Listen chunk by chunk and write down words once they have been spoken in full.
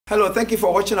Hello, thank you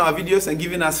for watching our videos and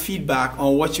giving us feedback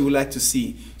on what you would like to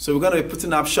see. So we're going to be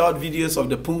putting up short videos of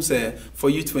the Poomsae for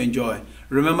you to enjoy.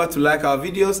 Remember to like our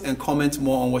videos and comment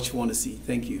more on what you want to see.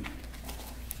 Thank you.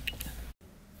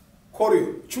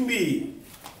 Koryo, 준비.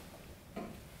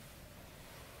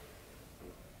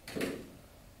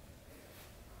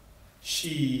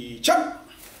 시작. 차렷!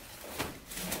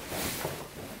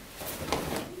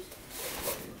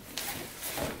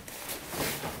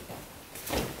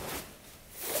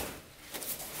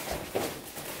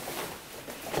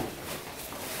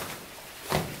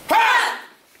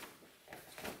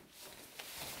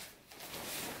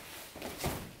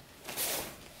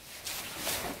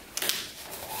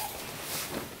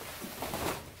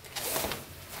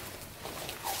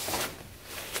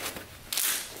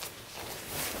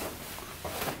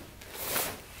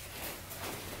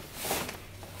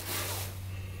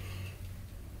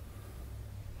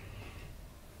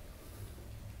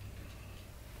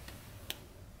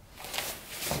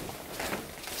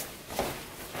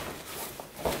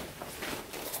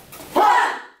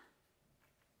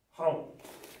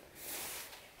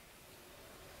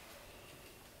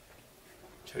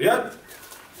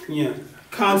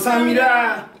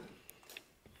 감사합니다.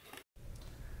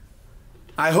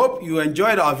 I hope you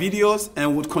enjoyed our videos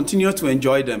and would continue to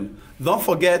enjoy them. Don't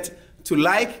forget to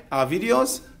like our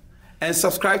videos and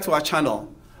subscribe to our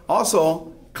channel.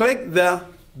 Also, click the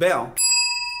bell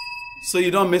so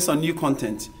you don't miss on new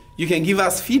content. You can give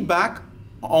us feedback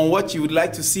on what you would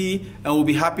like to see and we'll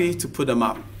be happy to put them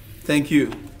up. Thank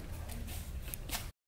you.